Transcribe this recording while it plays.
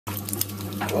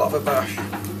We'll have a bash.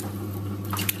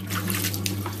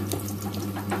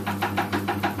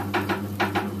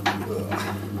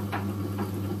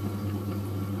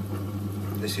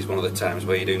 This is one of the times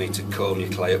where you do need to comb your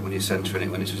clay up when you're centering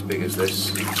it when it's as big as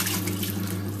this.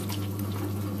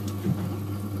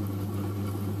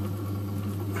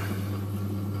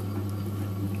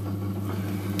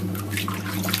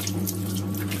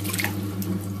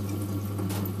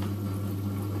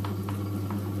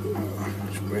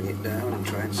 Just bring it down and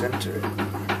try and centre it.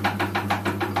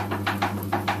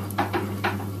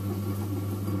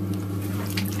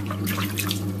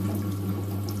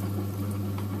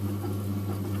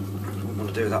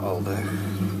 Do that all day.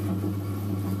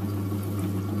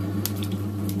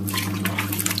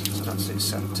 So that's it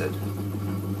centred.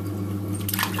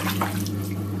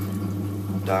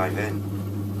 Dive in.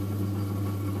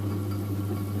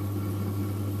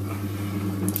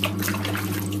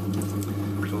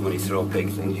 So when you throw big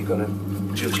things, you've got to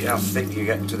judge it how thick you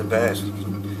get to the base.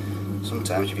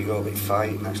 Sometimes if you go a bit far,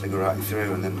 you can actually go right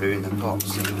through and then ruin the pot.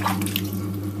 So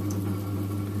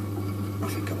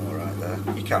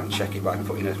you can check it by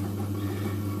putting a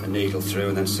needle through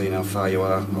and then seeing how far you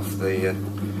are off the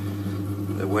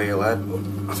wheel head, but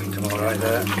I think I'm alright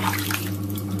there.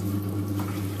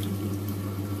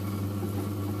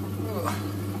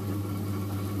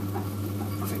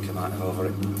 I think I might have over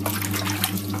it.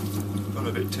 Gone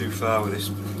a bit too far with this,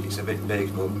 I think it's a bit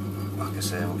big, but like I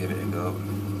say, we'll give it a go.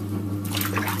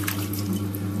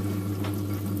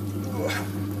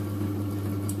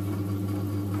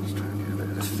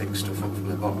 Thick stuff up from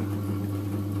the bottom.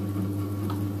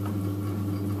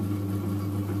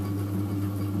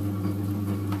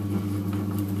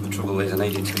 The trouble is I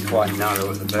need it to be quite narrow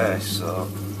at the base, so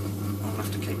I'll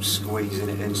have to keep squeezing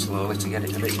it in slowly to get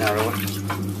it a bit narrower.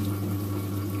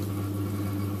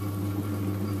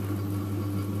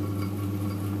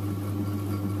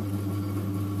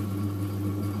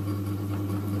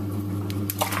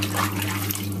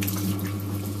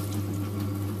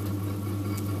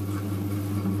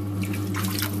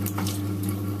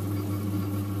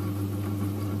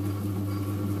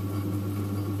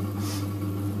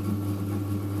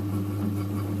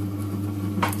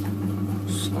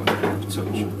 Touch.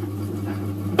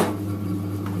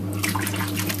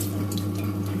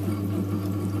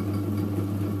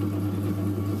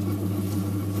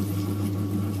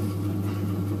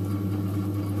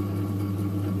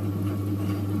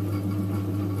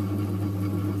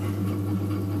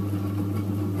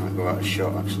 Right, go out of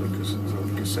shot actually because I don't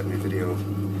think I set my video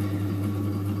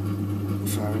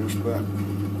far enough back.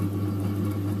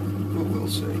 But we'll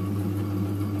see.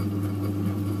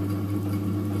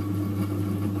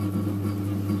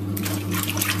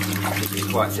 It's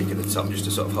quite thick at the top just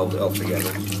to sort of hold it all together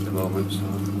at the moment, so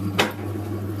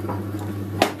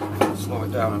slow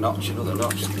it down a notch, another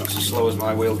notch. That's as slow as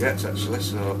my wheel gets actually,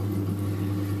 so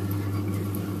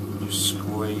just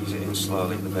squeeze it in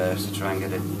slowly at the base to try and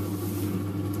get it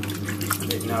a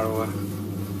bit narrower.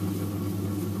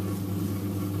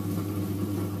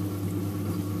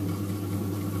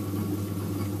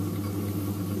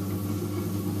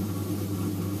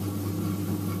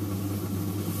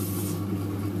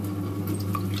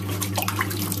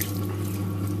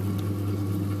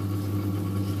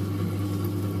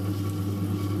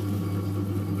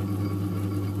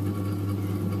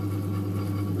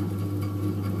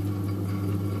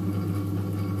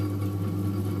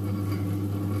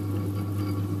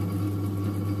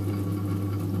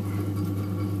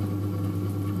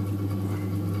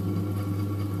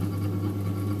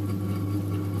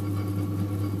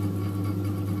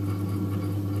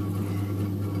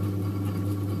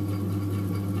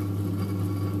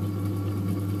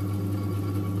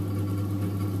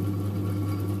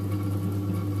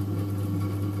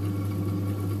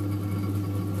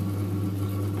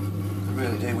 I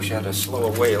really do wish I had a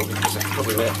slower wheel because I could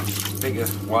probably make bigger,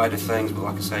 wider things, but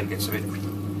like I say, it gets a bit...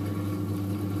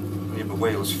 When you have a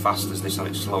wheel as fast as this on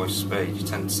its slowest speed, you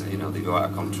tend to, they go out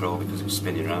of control because it's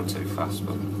spinning around too fast,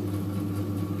 but...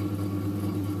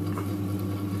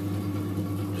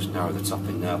 I'll just narrow the top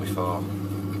in now before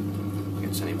it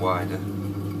gets any wider.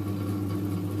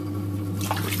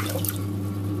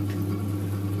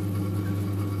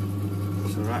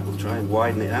 Right, we'll try and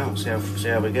widen it out, see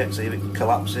how we get, see if it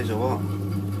collapses or what.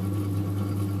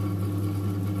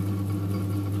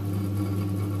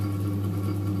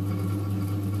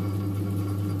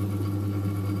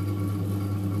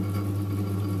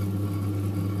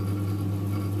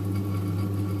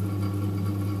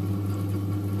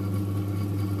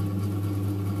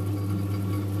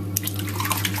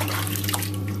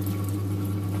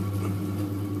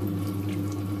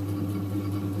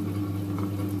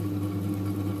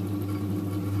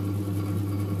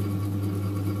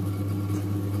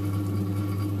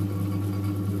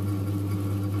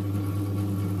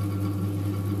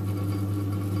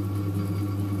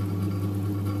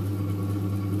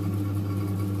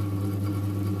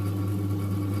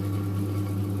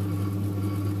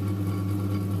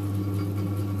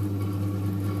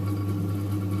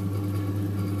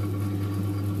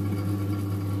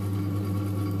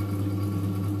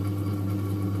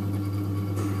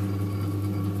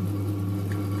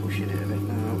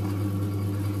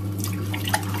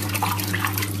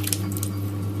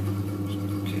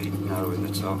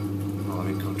 the top while I'm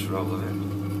in control of it.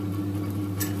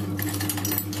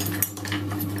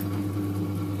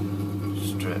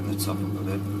 Straighten the top up a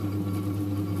bit.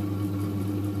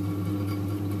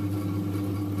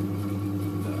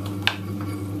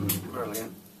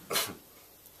 Brilliant.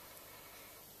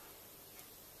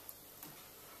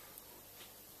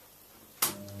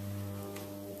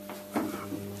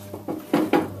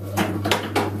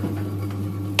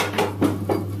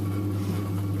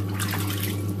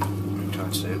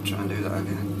 Try and do that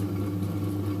again.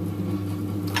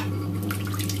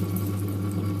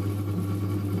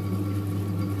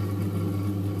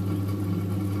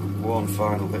 One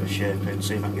final bit of shaping,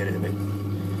 see if I can get it a bit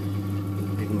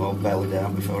even more bellied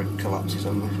out before it collapses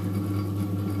on me.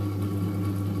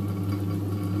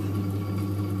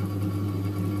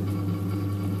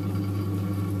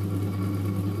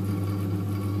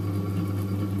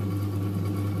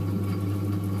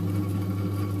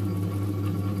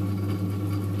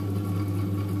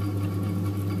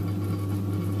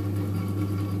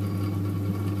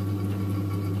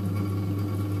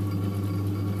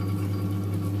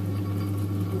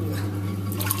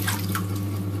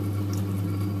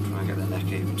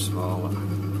 Even smaller.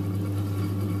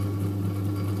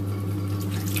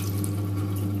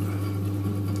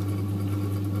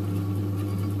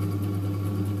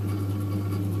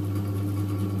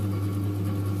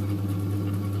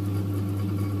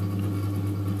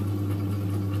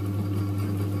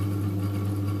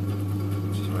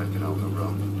 This is where it can all go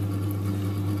wrong.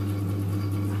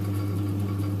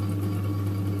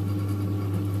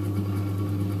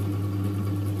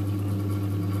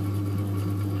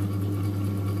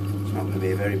 Not going to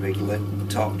be a very big lid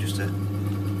top, just to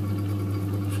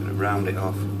round it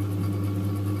off.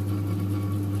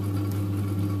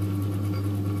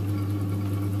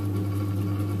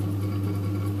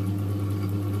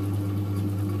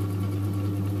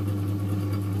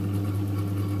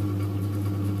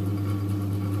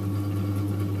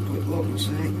 Quick look and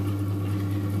see.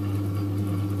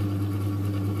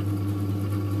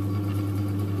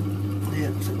 Yeah, I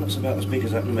think that's about as big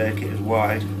as I can make it, as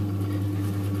wide.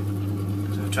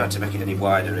 Tried to make it any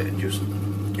wider, it just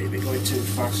it'd be going too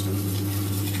fast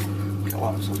and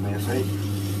collapse on me, I think.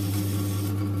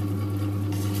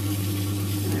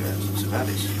 Anyway, it's not so bad.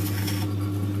 It's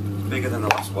bigger than the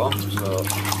last one, so I'll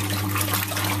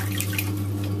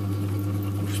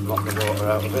just block the water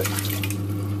out of it.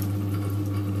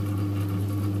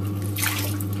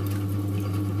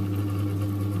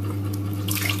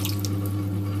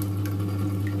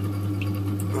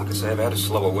 Like I say, if I had a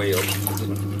slower wheel, it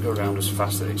didn't go around as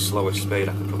fast at its slowest speed,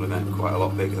 I could probably make it quite a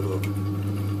lot bigger, but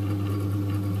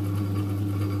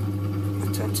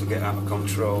they tend to get out of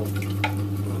control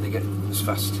when they get as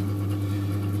fast,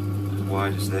 as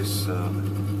wide as this. So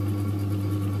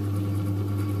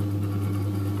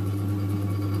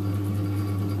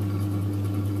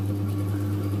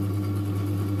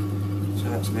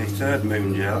that's my third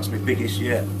moon gel, that's my biggest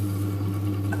yet.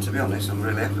 And to be honest, I'm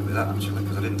really happy with that actually,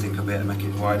 because I didn't think I'd be able to make it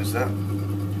as wide as that.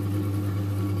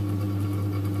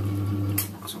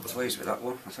 I'm pleased with that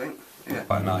one, I think. Yeah,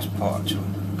 quite a nice pot actually.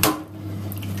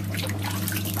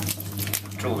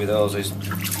 The trouble with those is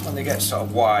when they get sort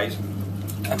of wide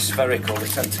and spherical, they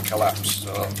tend to collapse.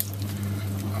 So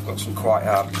I've got some quite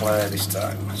hard clay this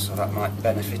time, so that might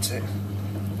benefit it.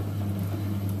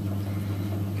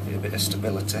 Give it a bit of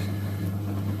stability.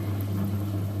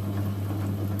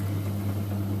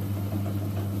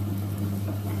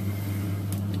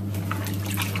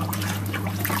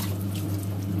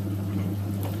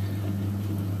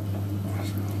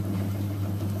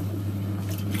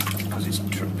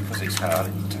 Because it's hard,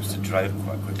 it tends to dry up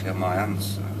quite quickly on my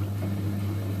hands. So.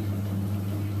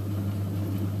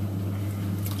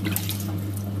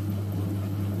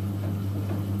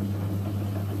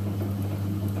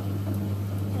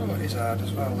 Oh, it is hard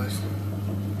as well, this.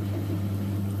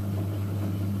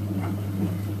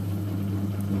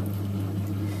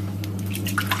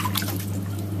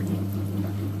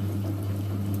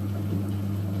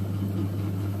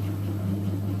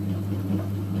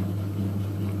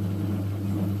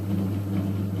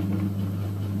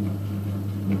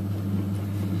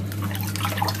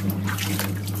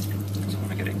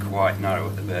 Quite narrow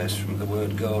at the base from the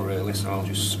word go really, so I'll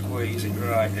just squeeze it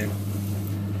right in.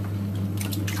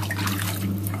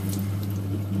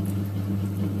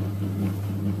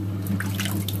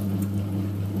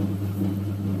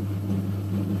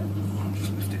 I'll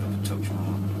just lift it up a touch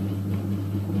more.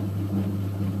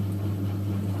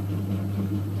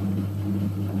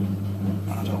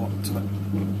 I don't want to let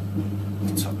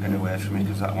the top get away from me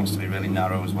because that wants to be really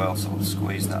narrow as well, so I'll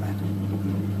squeeze that in.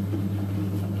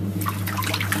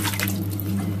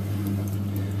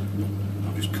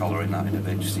 collaring that in a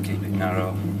bit just to keep it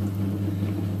narrow.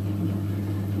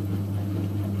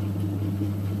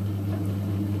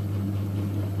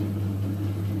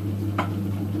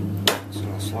 So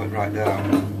I'll slow it right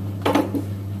down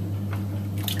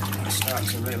and start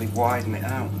to really widen it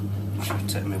out. I should have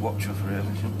taken my watch off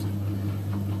really, shouldn't I?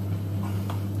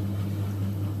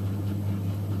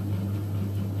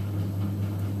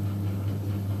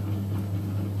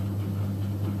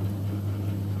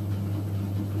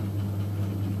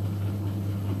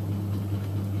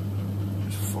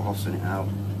 Forcing it out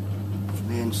from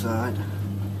the inside.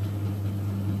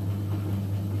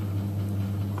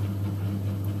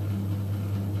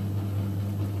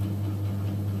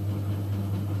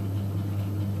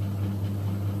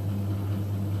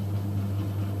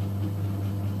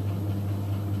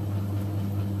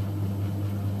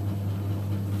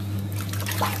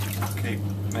 Keep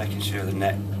making sure the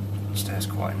neck stays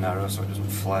quite narrow so it doesn't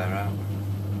flare out.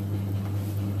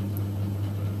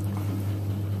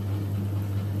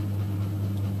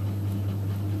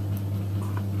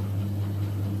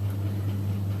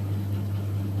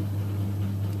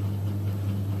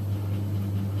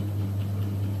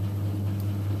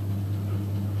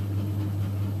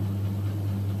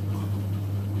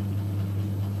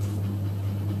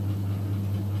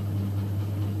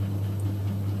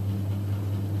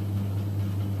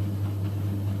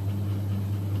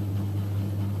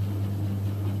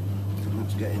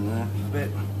 Getting there a bit.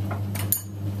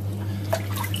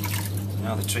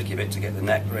 Now the tricky bit to get the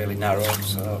neck really narrow,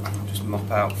 so I'll just mop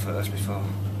out first before.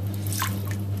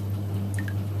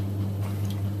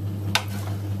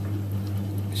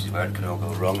 This is where it can all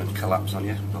go wrong and collapse on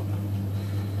you, but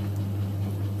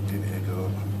give it a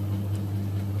go.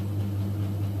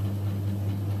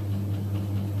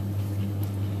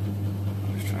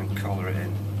 I'll just try and collar it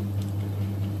in.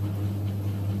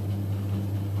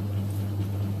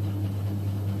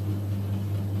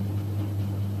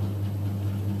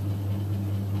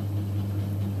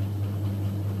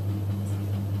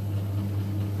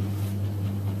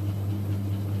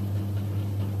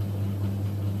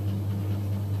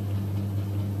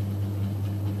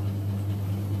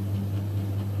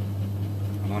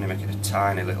 I'm only making a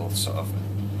tiny little sort of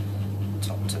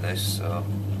top to this, so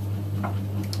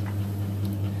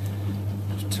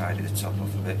just tidy the top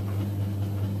off a bit.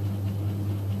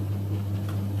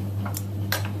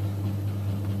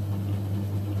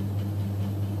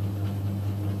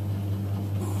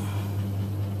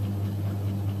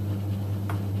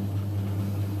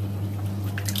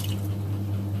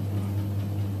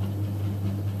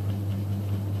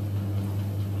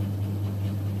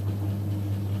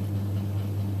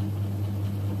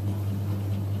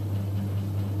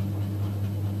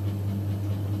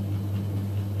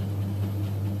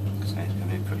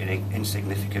 Pretty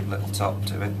insignificant little top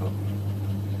to it, but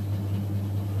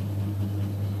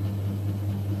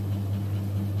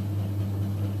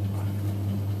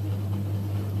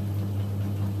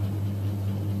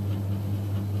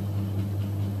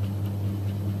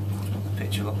that's what the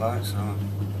picture looked like, so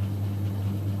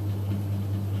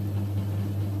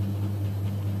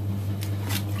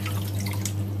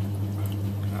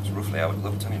that's roughly how it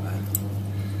looked anyway.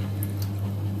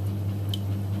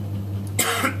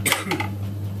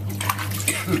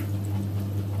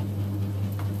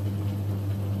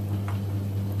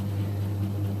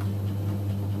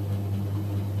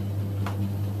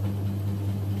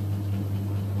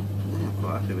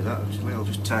 Happy with that actually. I'll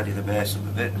just tidy the base up a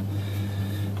bit,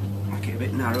 make it a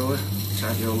bit narrower,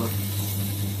 tidy all the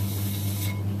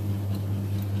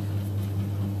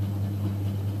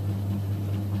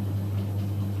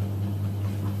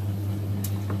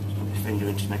put your finger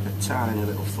in to make a tiny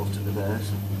little foot at the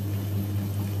base.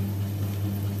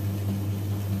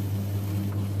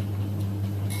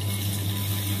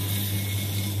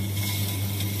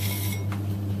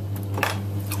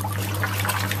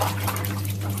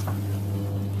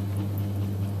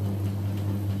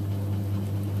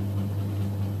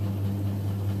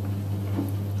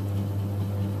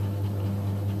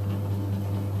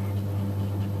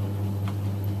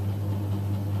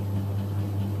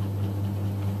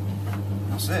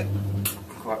 That's it. I'm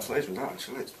quite pleased with that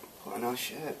actually, it's quite a nice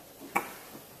shape.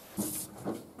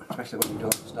 Especially when you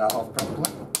don't start off properly.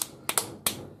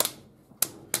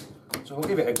 So we'll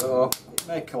give it a go. It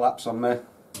may collapse on me,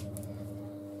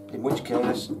 in which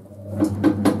case you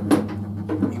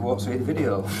won't see the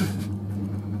video.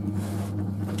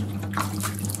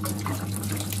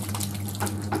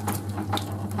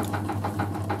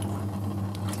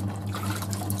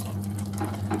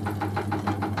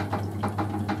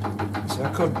 So I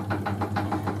could,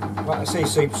 like I see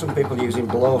some people using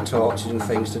blow torches and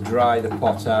things to dry the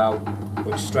pot out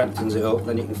which strengthens it up,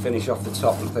 then you can finish off the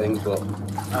top and things, but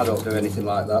I don't do anything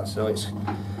like that, so it's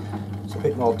a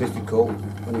bit more difficult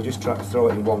when you just try to throw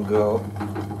it in one go.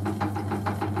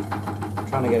 I'm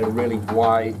trying to get a really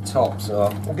wide top, so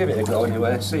we'll give it a go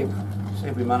anyway, see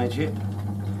if we manage it.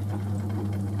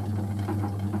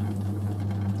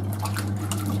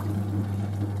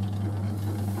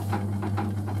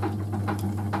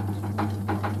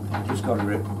 Just got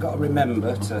to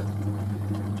remember to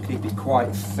keep it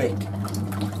quite thick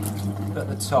at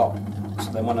the top,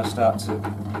 so then when I start to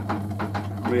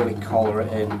really collar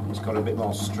it in, it's got a bit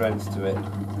more strength to it.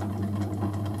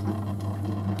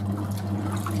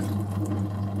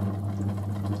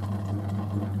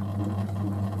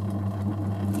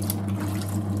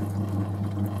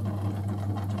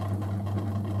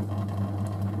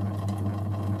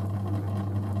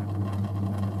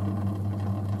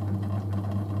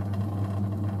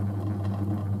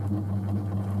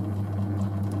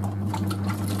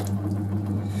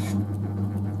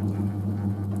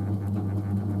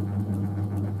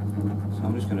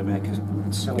 I'm just going to make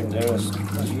a cylinder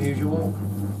as usual.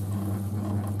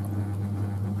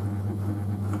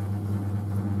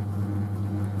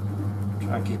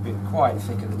 Try and keep it quite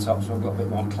thick at the top so I've got a bit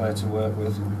more clay to work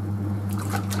with.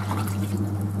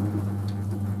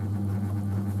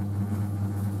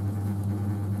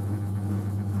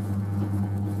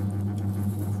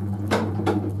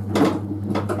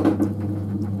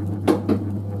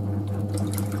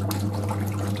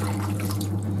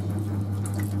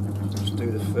 Do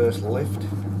the first lift.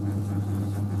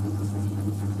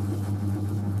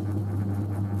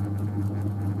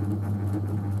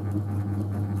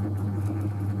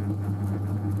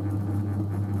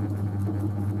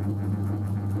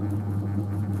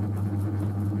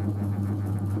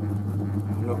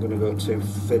 I'm not going to go too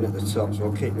thin at the top, so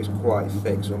I'll keep this quite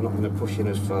thick, so I'm not going to push in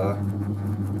as far.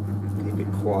 Keep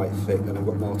it quite thick, then I've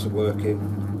got more to work in,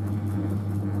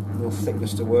 more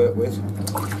thickness to work with.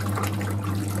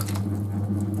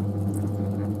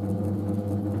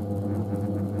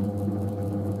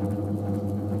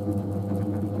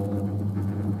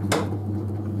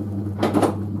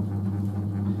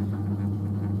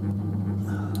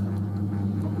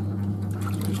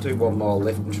 Do one more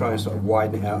lift and try and sort of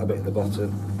widen it out a bit at the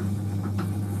bottom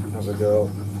as I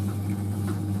go.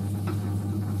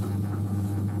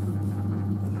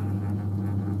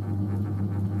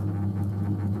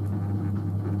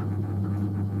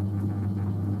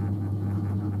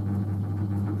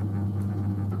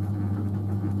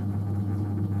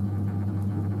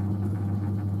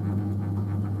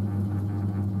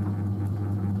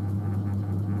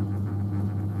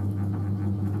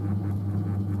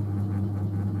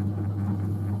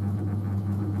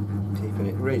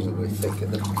 It reasonably thick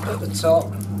at the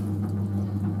top,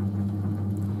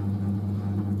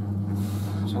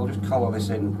 so I'll just collar this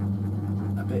in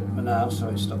a bit for now so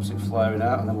it stops it flaring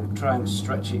out, and then we'll try and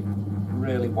stretch it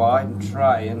really wide and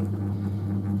try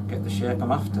and get the shape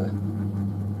I'm after.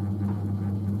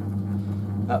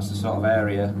 That's the sort of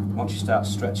area, once you start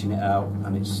stretching it out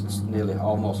and it's nearly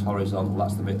almost horizontal,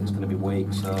 that's the bit that's going to be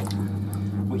weak, so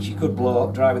which you could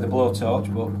dry with a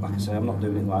blowtorch, but like I say, I'm not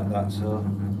doing it like that, so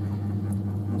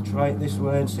we'll try it this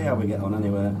way and see how we get on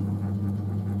anyway.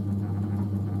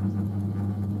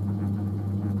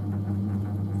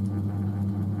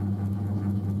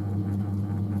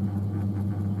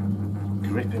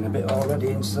 Gripping a bit already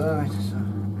inside. So.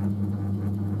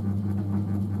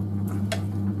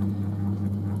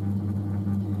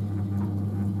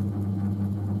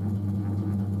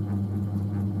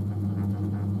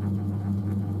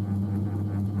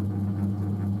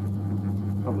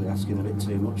 Probably asking a bit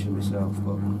too much of myself,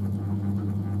 but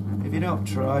if you don't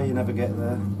try, you never get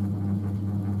there.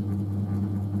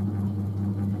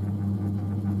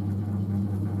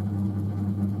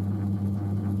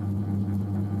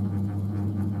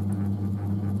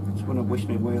 Just when I wish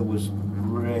my wheel was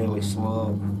really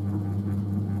slow.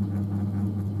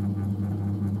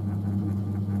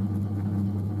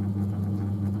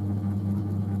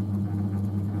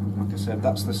 Like I said,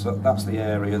 that's the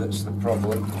area that's the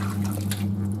problem.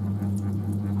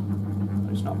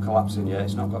 It's not collapsing yet,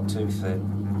 it's not got too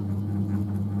thin.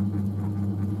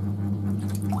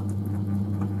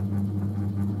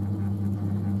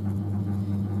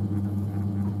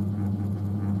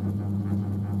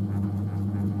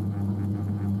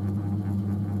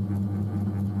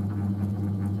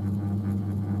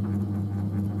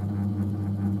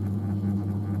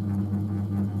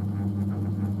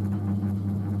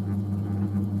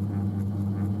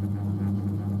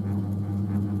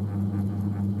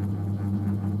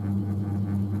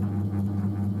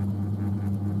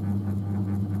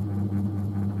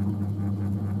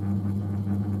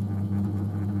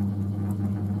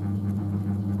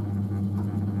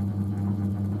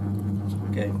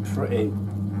 getting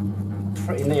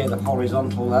pretty near the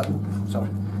horizontal level, sorry,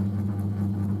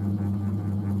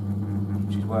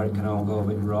 which is where it can all go a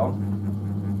bit wrong.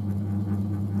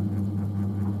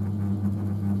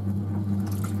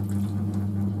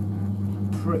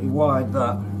 Pretty wide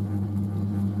that.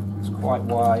 It's quite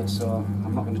wide, so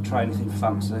I'm not going to try anything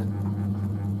fancy.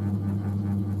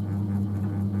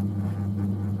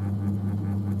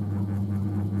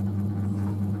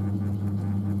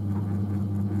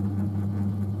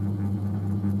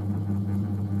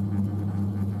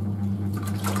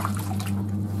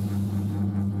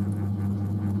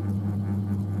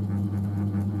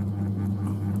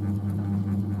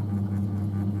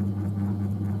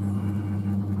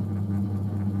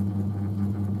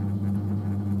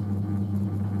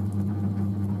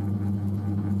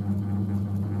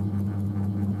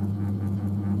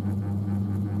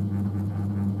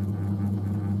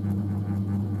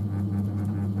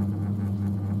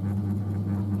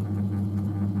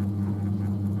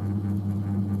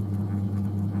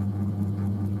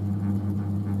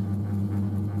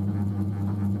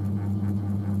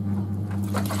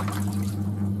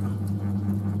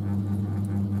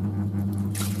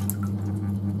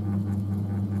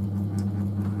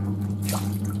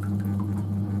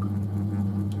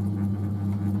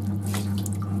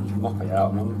 Mop it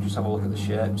out and just have a look at the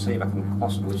shape, see if I can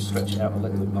possibly stretch it out a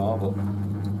little bit more, but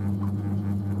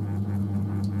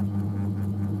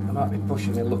I might be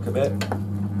pushing my luck a bit. I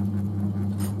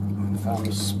found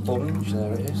my sponge,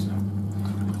 there it is.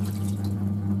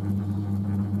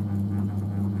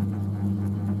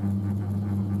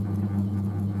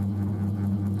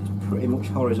 It's pretty much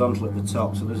horizontal at the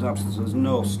top, so there's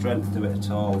no strength to it at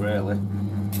all really.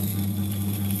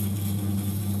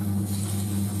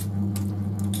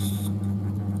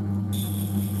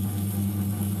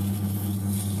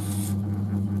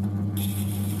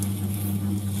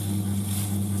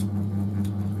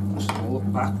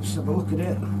 Back, let's have a look at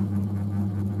it.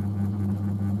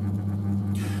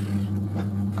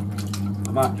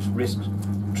 I might just risk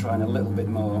trying a little bit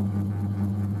more.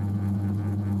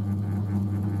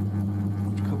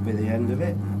 Which could be the end of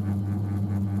it.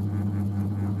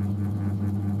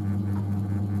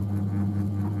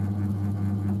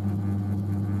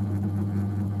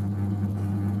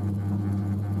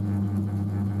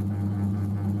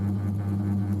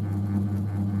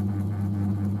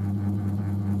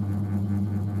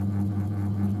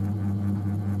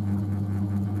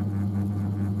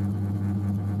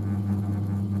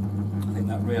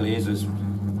 That really is as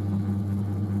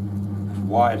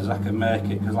wide as I can make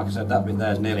it, because like I said, that bit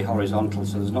there is nearly horizontal,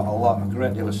 so there's not a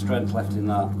great deal of strength left in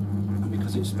that, and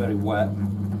because it's very wet.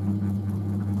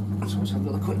 So let's have a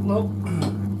little quick look.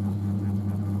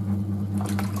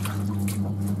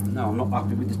 No, I'm not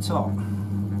happy with the top.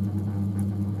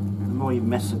 The more you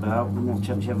mess about, the more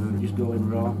chance you have of it just going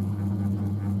wrong.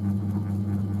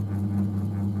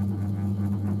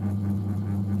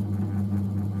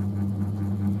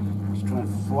 Try and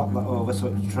flap that over so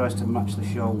it tries to match the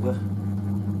shoulder.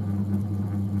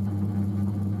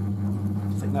 I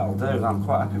think that'll do. I'm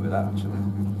quite happy with that actually.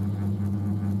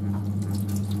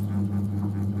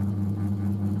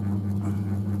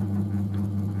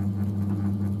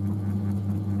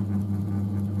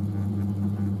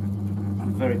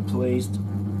 I'm very pleased.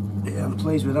 Yeah, I'm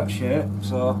pleased with that shape.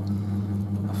 So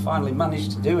I finally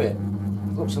managed to do it.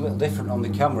 It looks a little different on the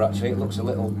camera actually. It looks a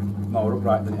little more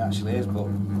upright than it actually is, but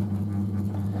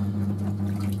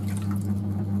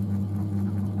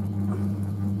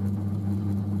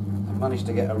managed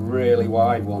to get a really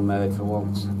wide one made for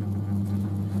once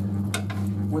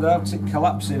without it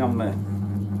collapsing on me.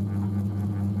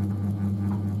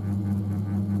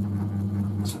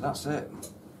 So that's it.